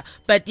them. yeah.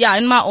 But yeah,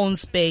 in my own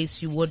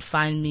space, you would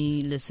find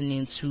me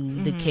listening to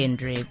Mm-hmm. the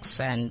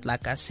Kendricks and,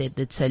 like I said,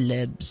 the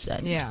Talibs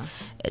and Yeah.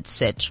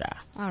 etc.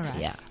 All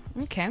right. Yeah.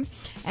 Okay.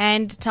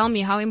 And tell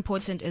me, how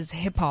important is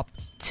hip hop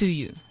to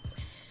you?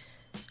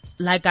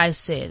 Like I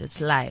said, it's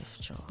life,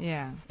 Joe.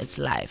 Yeah. It's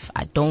life.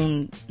 I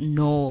don't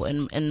know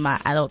in my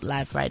adult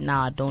life right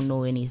now. I don't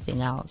know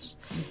anything else.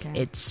 Okay.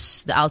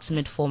 It's the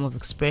ultimate form of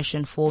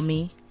expression for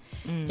me.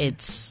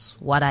 It's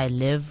what I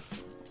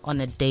live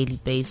on a daily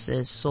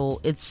basis.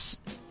 So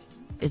it's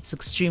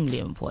extremely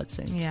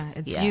important. Yeah,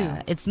 it's you.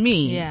 It's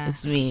me. Yeah.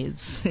 It's me.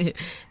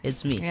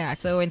 It's me. Yeah.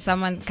 So when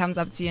someone comes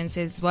up to you and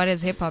says, "What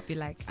is hip hop?" You're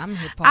like, "I'm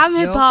hip hop." I'm yo."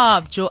 hip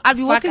hop, Joe. I'll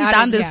be Fuck walking outta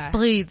down the here.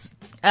 streets.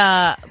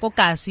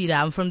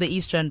 Kokasida. I'm from the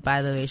East End,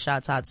 by the way.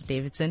 Shout out to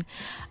Davidson.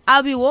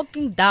 I'll be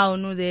walking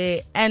down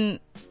there and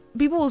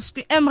people will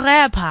scream, "I'm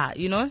rapper,"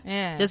 you know?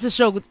 Yeah. Just to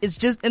show, it's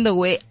just in the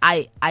way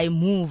I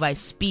move, I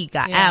speak,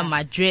 I Yeah. am,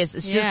 I dress.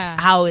 It's Yeah.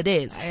 just how it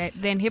is.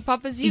 Then hip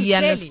hop is you. You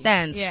clearly.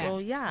 understand? Yeah. So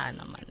yeah,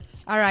 no man.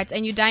 All right.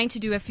 And you're dying to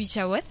do a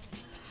feature with?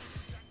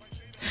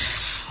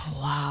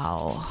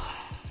 Wow.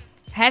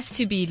 Has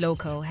to be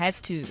local.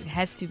 Has to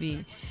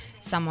be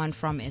someone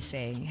from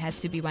SA. Has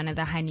to be one of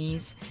the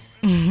honeys.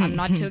 I'm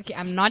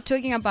not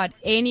talking about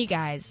any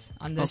guys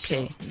on the show.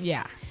 Okay.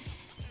 Yeah.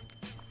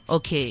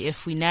 Okay,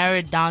 if we narrow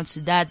it down to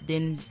that,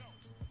 then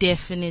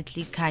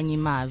definitely Kanye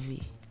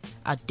Mavi.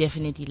 I'd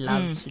definitely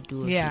love to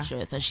do a Yeah. feature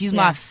with her. She's Yeah.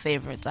 my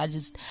favorite.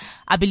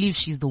 I believe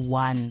she's the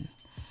one.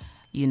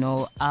 You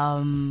know,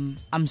 I'm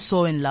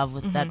so in love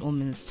with that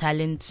woman's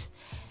talent.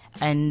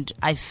 And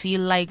I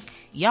feel like,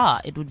 yeah,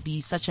 it would be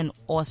such an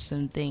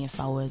awesome thing if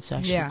I were to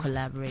actually Yeah.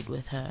 collaborate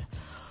with her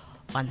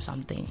on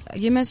something.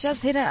 You must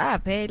just hit her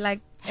up, hey?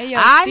 Like, hey, yo,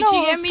 I did know,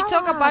 you hear me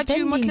talk about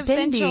you, Motive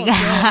pending. Central? Yo,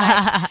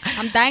 like,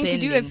 I'm dying to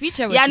do a Pending.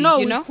 feature with yeah, you, no,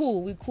 you know?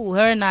 we're cool.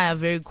 Her and I are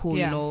very cool,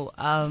 Yeah. you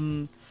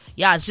know.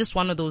 Yeah, it's just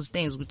one of those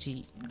things which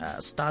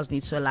stars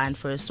need to align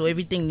first. So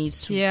everything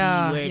needs to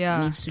Yeah, be where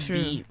yeah, it needs to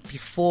true. be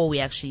before we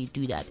actually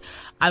do that.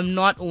 I'm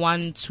not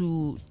one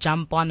to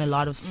jump on a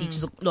lot of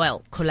features,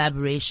 well,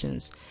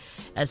 collaborations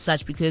as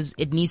such, because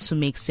it needs to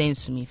make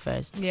sense to me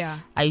first. Yeah.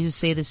 I used to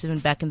say this even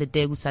back in the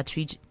day with I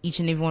treat each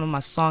and every one of my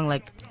songs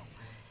like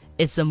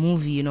it's a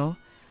movie, you know.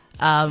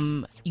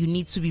 You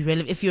need to be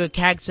relevant. If you're a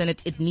character in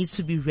it, it needs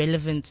to be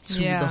relevant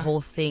to Yeah. the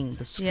whole thing,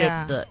 the script,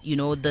 Yeah.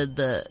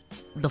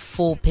 the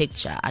full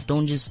picture. I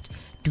don't just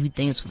do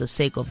things for the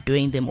sake of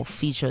doing them or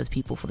feature with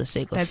people for the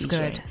sake of That's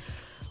featuring good.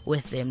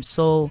 with them.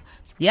 So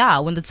yeah,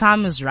 when the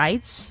time is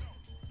right,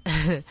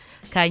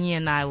 Kanye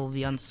and I will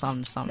be on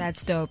some.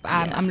 That's dope.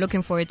 Yeah. I'm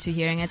looking forward to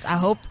hearing it. I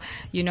hope,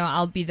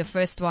 I'll be the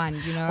first one,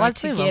 to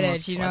Whatever, get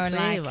Mos, it,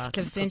 whatever. like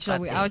Cliff It's Central,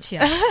 we okay. out here.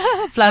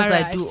 Plus, All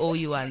I right. do owe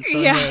you one. So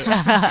Yeah.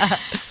 hey.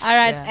 All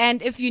right. Yeah.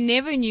 And if you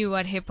never knew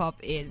what hip hop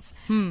is,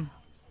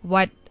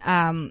 what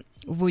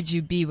would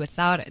you be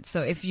without it?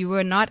 So if you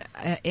were not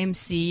an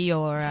MC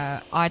or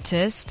an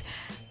artist,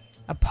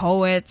 a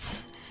poet,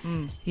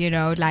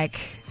 like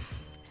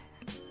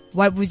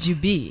what would you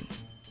be?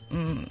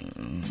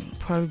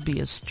 Probably be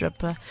a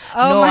stripper.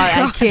 Oh no, my I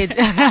God. kid.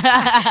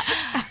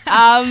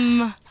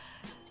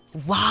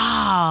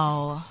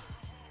 Wow.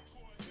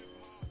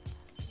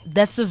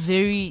 That's a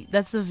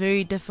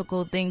very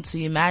difficult thing to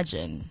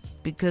imagine,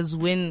 because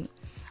when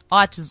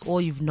art is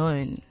all you've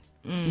known,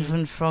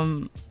 even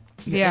from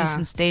your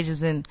infant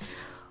stages, and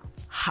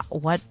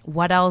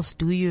what else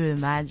do you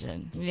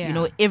imagine? Yeah. You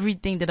know,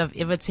 everything that I've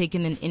ever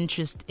taken an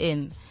interest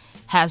in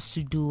has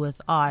to do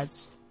with art.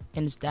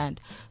 Understand?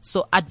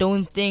 So I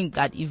don't think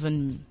I'd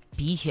even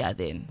be here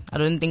then. I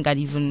don't think I'd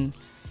even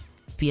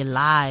be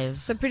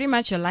alive. So pretty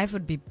much your life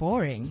would be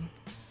boring.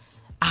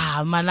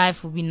 My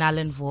life would be null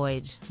and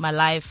void. My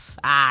life,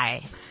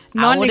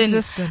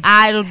 Non-existent.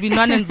 it would be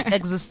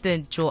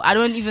non-existent, Joe. I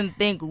don't even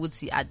think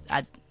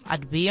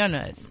I'd be on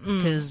Earth,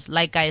 because,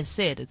 like I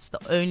said, it's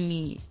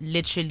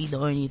literally the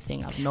only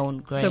thing I've known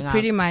growing up. So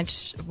pretty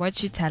much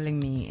what you're telling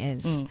me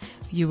is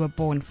you were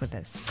born for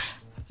this.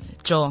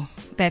 Joe.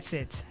 That's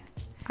it.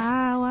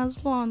 I was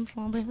born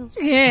for this.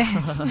 Yeah.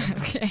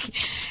 Okay.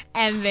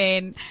 And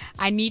then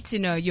I need to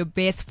know your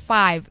best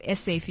 5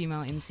 SA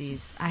female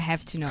MCs. I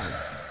have to know.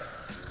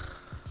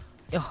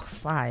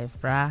 5,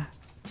 bruh.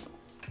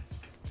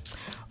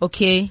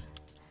 Okay.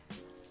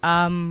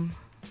 In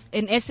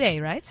SA,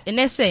 right?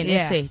 In SA,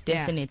 Yeah.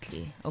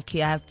 definitely.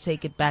 Okay, I have to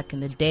take it back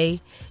in the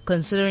day,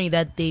 considering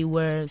that they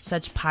were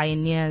such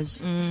pioneers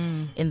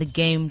in the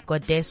game.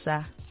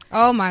 Godessa.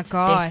 Oh my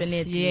gosh.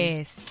 Definitely.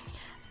 Yes.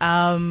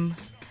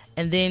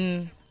 And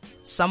then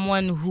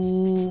someone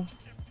who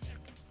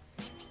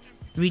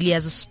really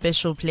has a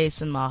special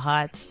place in my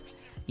heart.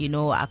 You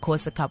know, I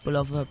caught a couple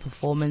of her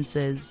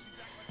performances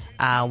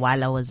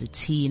while I was a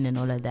teen and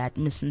all of that.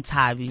 Miss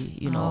Ntabi,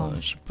 you know,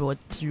 she brought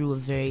through a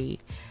very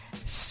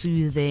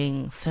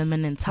soothing,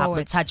 feminine type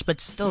of touch,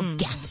 but still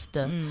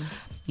gangster,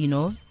 you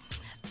know.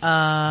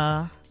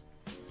 And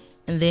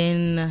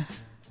then,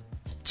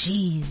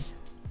 geez,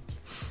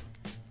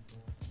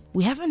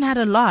 we haven't had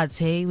a lot,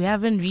 hey? We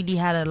haven't really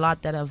had a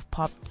lot that have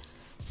popped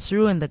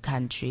through in the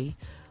country.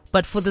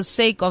 But for the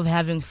sake of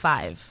having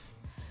 5,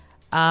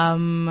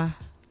 can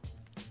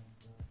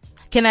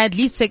I at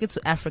least take it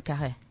to Africa,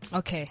 hey?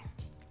 Okay.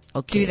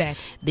 Okay. Do that.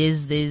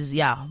 There's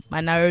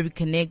my Nairobi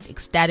Connect,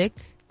 Ecstatic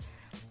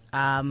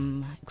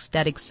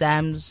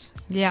Sams.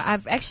 Yeah,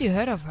 I've actually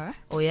heard of her.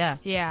 Oh yeah.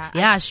 Yeah.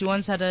 Yeah, she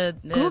once had a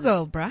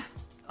Google, bruh.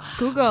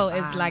 Google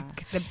is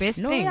like the best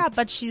No, thing. yeah,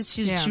 but she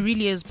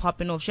really is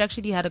popping off. She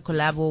actually had a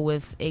collabo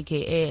with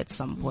AKA at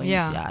some point.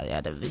 Yeah. They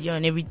had a video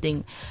and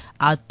everything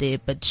out there,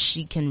 but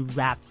she can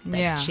rap.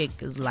 That chick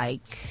is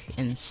like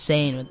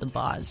insane with the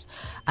bars.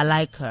 I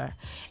like her.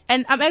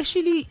 And I'm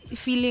actually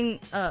feeling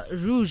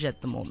Rouge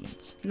at the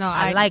moment. No,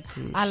 I like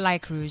Rouge. I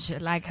like Rouge.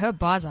 Like her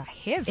bars are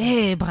heavy.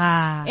 Hey,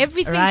 brah.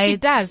 Everything she right?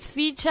 does,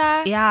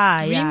 feature,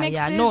 Yeah.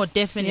 remixes. No,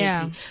 definitely.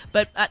 Yeah.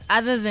 But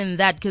other than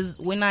that, because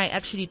when I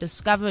actually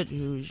discovered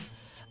Rouge,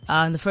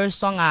 the first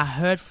song I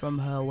heard from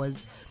her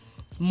was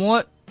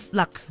more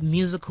like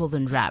musical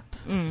than rap,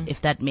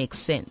 if that makes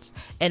sense.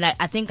 And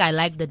I think I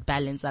like that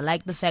balance. I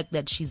like the fact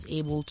that she's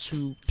able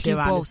to play Do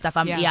around both. with stuff.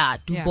 Do Yeah.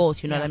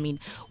 both, you know Yeah. what I mean?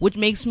 Which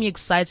makes me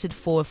excited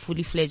for a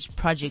fully fledged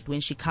project when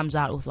she comes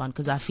out with one,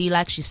 because I feel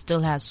like she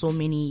still has so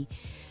many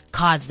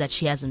cards that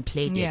she hasn't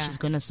played yet. Yeah. She's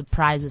gonna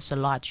surprise us a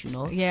lot, you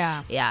know?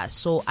 Yeah.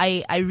 So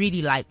I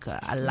really like her.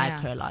 I like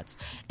her a lot.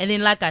 And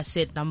then, like I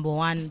said, number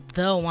 1,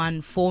 the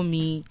one for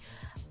me,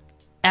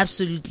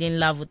 absolutely in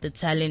love with the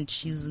talent.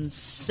 She's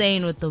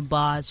insane with the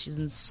bars. She's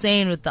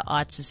insane with the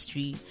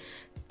artistry.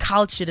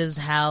 Cultured as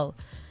hell.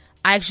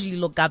 I actually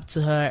look up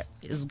to her.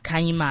 Is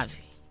Kanye Mavi.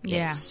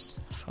 Yeah. Yes.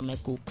 From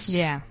Ekooks.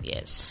 Yeah.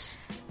 Yes.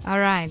 All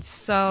right.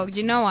 So,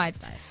 you know what?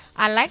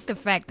 I like the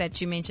fact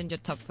that you mentioned your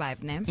top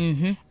 5 name.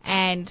 Mm-hmm.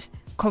 And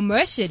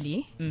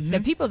commercially, the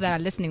people that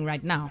are listening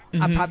right now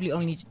are probably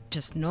only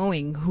just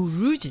knowing who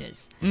Rouge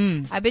is.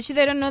 I bet you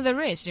they don't know the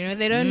rest. You know,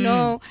 they don't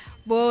know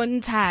Bon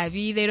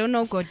Tabi, they don't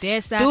know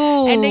Godessa.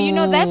 And then, you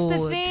know, that's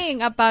the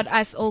thing about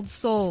us old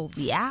souls.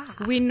 Yeah.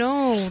 We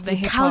know the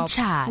hip hop.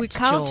 cultured, We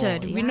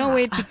cultured. Joe. We know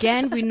where it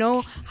began. We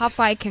know how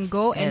far it can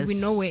go, and we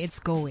know where it's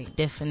going.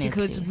 Definitely.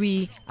 Because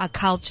we are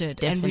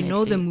cultured and we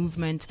know the Definitely.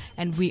 movement,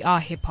 and we are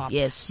hip hop.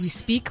 Yes. We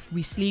speak,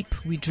 we sleep,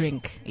 we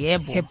drink. Yeah,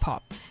 boy. Hip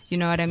hop. You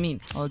know what I mean?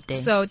 All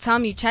day. So tell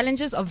me,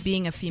 challenges of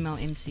being a female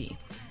MC.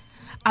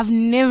 I've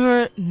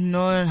never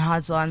known how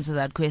to answer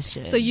that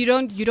question. So you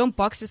don't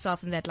box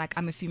yourself in that, like,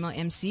 I'm a female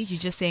MC. You're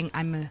just saying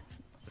I'm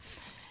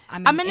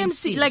an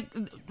MC. Like,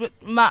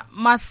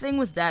 my thing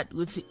with that,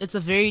 it's a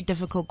very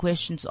difficult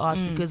question to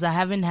ask because I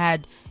haven't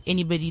had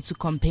anybody to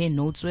compare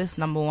notes with,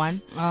 number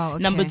 1. Oh,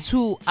 okay. Number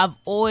 2, I've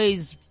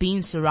always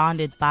been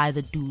surrounded by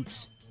the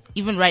dudes.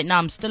 Even right now,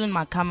 I'm still in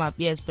my come up,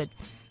 yes, but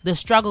the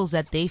struggles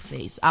that they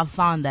face, I've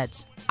found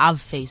that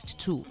I've faced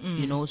too,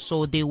 you know,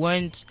 so they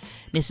weren't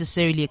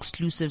necessarily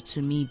exclusive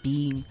to me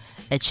being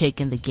a chick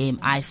in the game,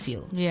 I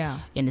feel. Yeah.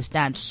 You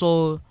understand?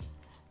 So,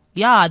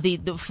 yeah,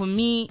 for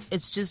me,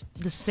 it's just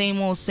the same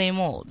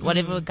old.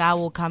 Whatever guy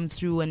will come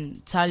through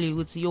and tell you,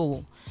 it's,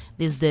 yo,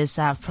 there's this,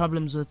 I have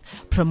problems with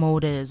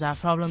promoters, I have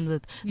problems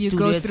with You go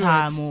studio through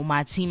time it. or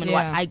my team and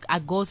Yeah. what. I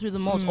go through the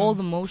most, all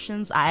the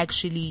motions I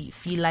actually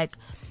feel like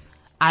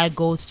I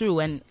go through.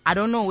 And I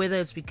don't know whether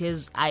it's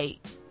because I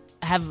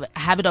have a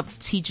habit of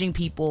teaching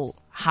people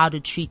how to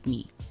treat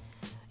me.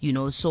 You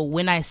know, so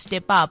when I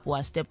step up or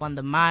I step on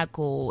the mic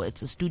or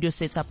it's a studio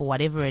setup or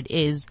whatever it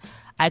is,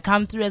 I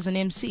come through as an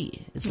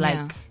MC. It's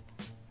Yeah. like,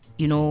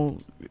 you know,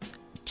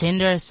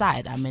 gender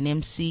aside, I'm an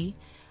MC.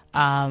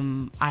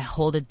 I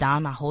hold it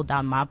down. I hold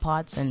down my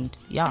parts, and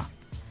yeah,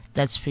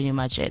 that's pretty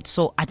much it.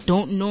 So I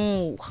don't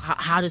know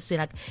how to say,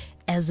 like,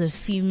 as a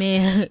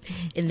female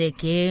in the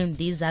game,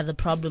 these are the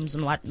problems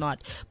and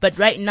whatnot. But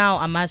right now,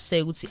 I must say,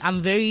 Uti,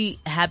 I'm very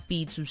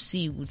happy to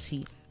see,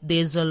 Uti,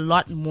 there's a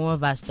lot more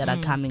of us that are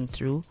coming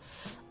through,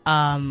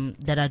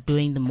 that are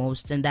doing the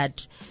most, and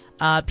that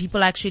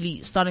people are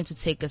actually starting to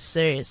take us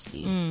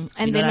seriously. And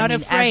You know they're what not I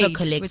mean? afraid, As a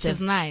collective. which is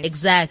nice.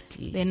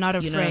 Exactly. They're not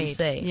afraid. You know what I'm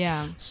saying?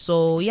 Yeah.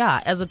 So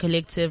yeah, as a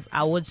collective,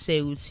 I would say,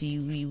 Uti,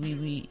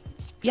 we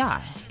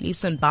yeah,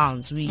 leaps and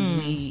bounds.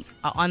 We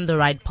are on the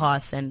right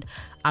path, and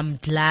I'm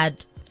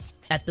glad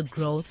at the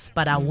growth,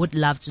 but I would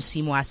love to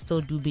see more. I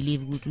still do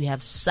believe we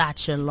have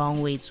such a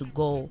long way to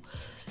go,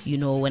 you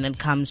know, when it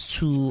comes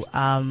to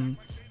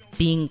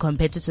being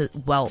competitive.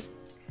 Well,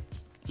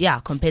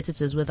 yeah,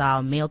 competitors with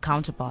our male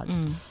counterparts,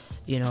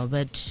 you know,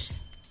 but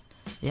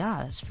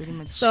yeah, that's pretty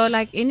much. So,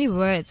 like, any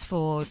words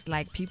for,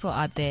 like, people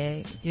out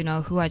there, you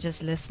know, who are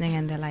just listening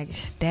and they're like,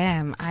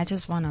 damn, I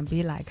just want to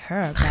be like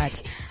her,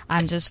 but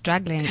I'm just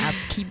struggling. I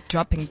keep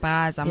dropping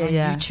bars. I'm on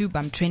YouTube.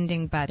 I'm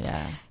trending, but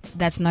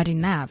that's not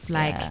enough.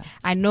 Like,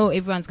 I know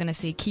everyone's going to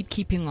say,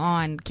 keeping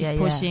on, keep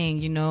pushing,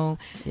 you know.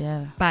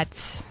 Yeah.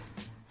 But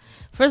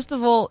first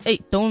of all, hey,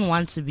 don't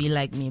want to be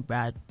like me,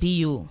 Brad. Be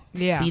you.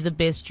 Yeah. Be the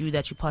best you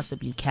that you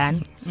possibly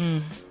can.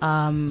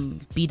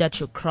 Be that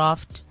your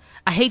craft.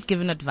 I hate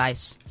giving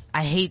advice.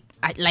 are you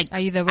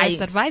the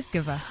worst advice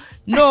giver?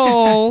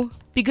 No,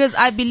 because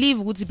I believe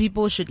Guti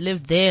people should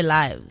live their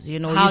lives, you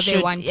know. How you they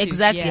should, want to,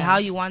 exactly yeah. how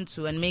you want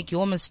to, and make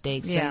your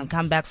mistakes Yeah. and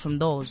come back from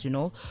those, you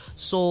know.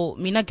 So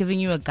me not giving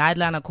you a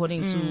guideline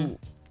according to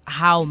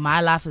how my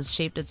life has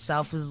shaped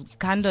itself is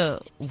kind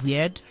of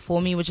weird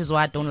for me, which is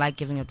why I don't like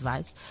giving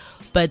advice.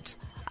 But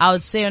I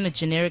would say on a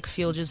generic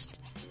feel, just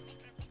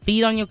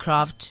be on your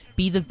craft,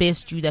 be the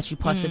best you that you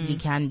possibly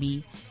can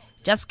be.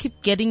 Just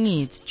keep getting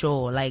it,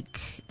 Joe. Like,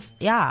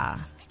 yeah.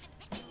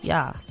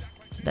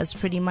 That's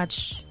pretty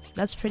much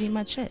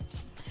it.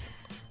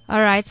 All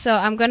right, so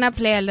I'm gonna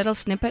play a little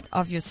snippet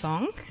of your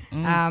song,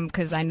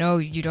 because I know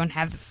you don't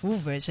have the full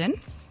version.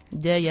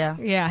 Yeah.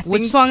 Yeah.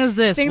 Which song is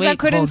this? Things Wait, I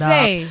couldn't hold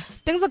up.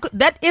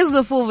 That is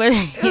the full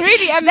version.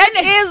 Really? That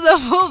is the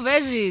full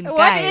version. What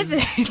guys.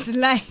 is it? It's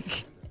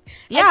like,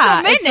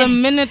 Yeah, it's it's a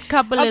minute,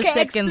 couple of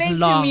seconds explain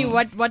long. to me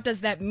what does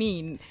that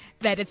mean?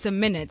 That it's a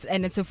minute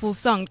and it's a full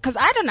song? Because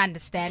I don't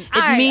understand. It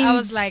I means-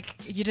 was like,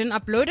 you didn't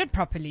upload it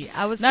properly.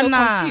 I was so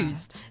Nah.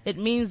 confused. It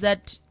means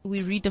that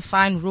we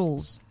redefine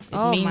rules. It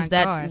Oh means my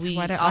that God, we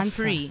what an are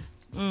answer. free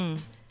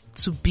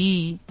to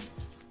be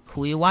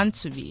who we want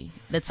to be.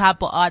 The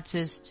type of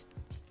artist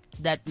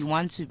that we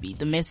want to be.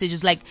 The message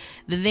is like,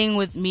 the thing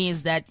with me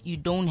is that you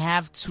don't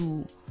have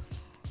to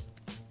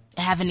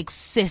have an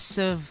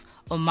excessive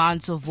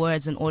amount of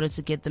words in order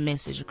to get the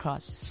message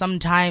across.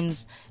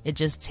 Sometimes it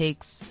just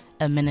takes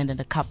a minute and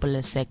a couple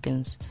of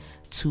seconds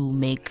to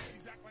make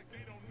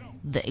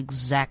the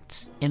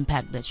exact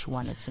impact that you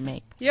wanted to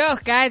make. Yo,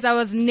 guys, I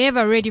was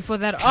never ready for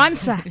that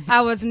answer.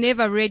 I was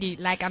never ready.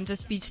 Like, I'm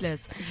just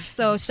speechless.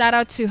 So shout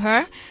out to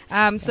her.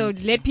 So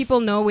let people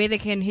know where they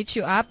can hit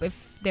you up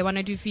if they want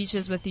to do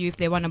features with you, if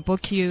they want to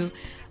book you.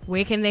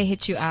 Where can they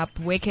hit you up?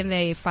 Where can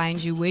they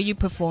find you? Where you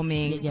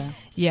performing?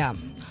 Yeah.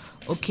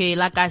 Okay,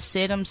 like I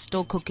said, I'm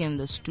still cooking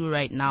the stew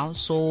right now,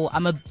 so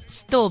I'm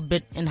still a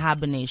bit in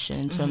hibernation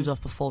in terms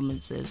of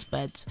performances.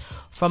 But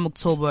from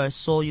October or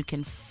so, you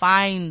can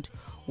find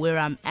where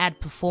I'm at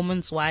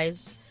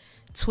performance-wise.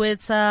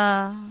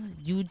 Twitter,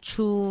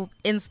 YouTube,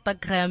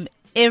 Instagram,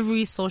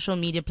 every social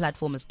media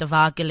platform is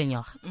Devour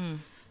Kilinyor.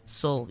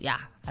 So yeah,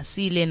 I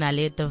see Lena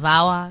Le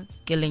Devour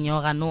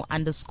Kilinyor, no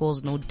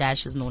underscores, no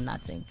dashes, no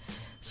nothing.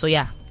 So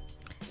yeah.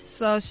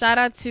 So shout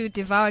out to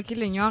Devour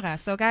Kilinora.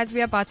 So guys,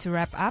 we're about to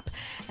wrap up.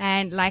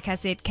 And like I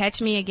said, catch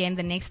me again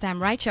the next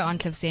time right here on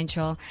Cliff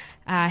Central.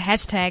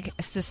 Hashtag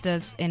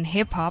Sisters in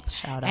Hip Hop.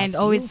 Shout out and to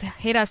always you.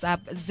 hit us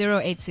up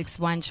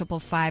 0861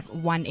 555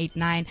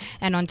 189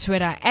 and on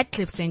Twitter at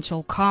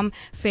CliffCentral.com,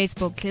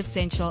 Facebook Cliff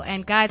Central.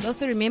 And guys,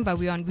 also remember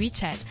we're on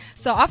WeChat.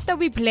 So after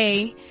we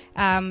play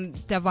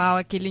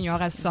Devour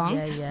Kilinora's song,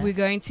 we're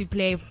going to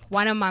play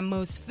one of my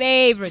most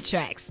favorite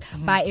tracks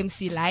by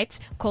MC Light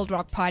called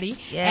Rock Party.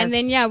 Yes. And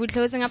then we're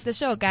closing up the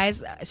show,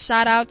 guys.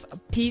 Shout out,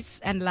 peace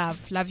and love.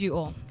 Love you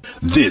all.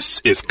 This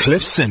is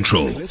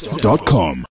CliffCentral.com.